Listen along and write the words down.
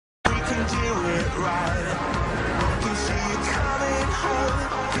can do it right. Can see you coming home,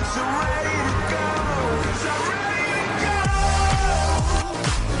 'cause I'm ready to go. 'Cause I'm ready to go.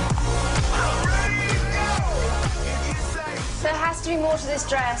 I'm ready to go. If you say There has to be more to this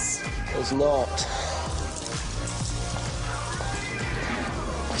dress. There's not.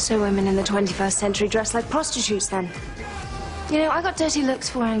 So women in the 21st century dress like prostitutes, then? You know, I got dirty looks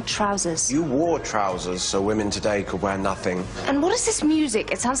for wearing trousers. You wore trousers so women today could wear nothing. And what is this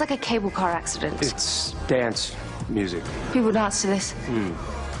music? It sounds like a cable car accident. It's dance music. People dance to this.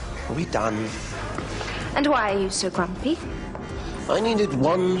 Are we done? And why are you so grumpy? I needed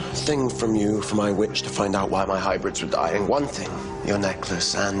one thing from you for my witch to find out why my hybrids were dying. One thing. Your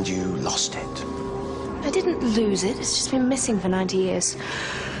necklace, and you lost it. I didn't lose it. It's just been missing for 90 years.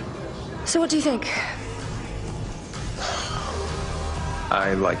 So what do you think?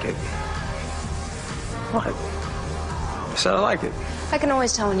 I like it. What? I said I like it. I can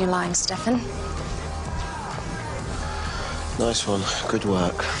always tell when you're lying, Stefan. Nice one. Good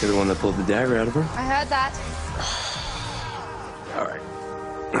work. You're the one that pulled the dagger out of her? I heard that. All right.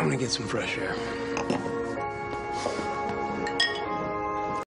 I'm gonna get some fresh air.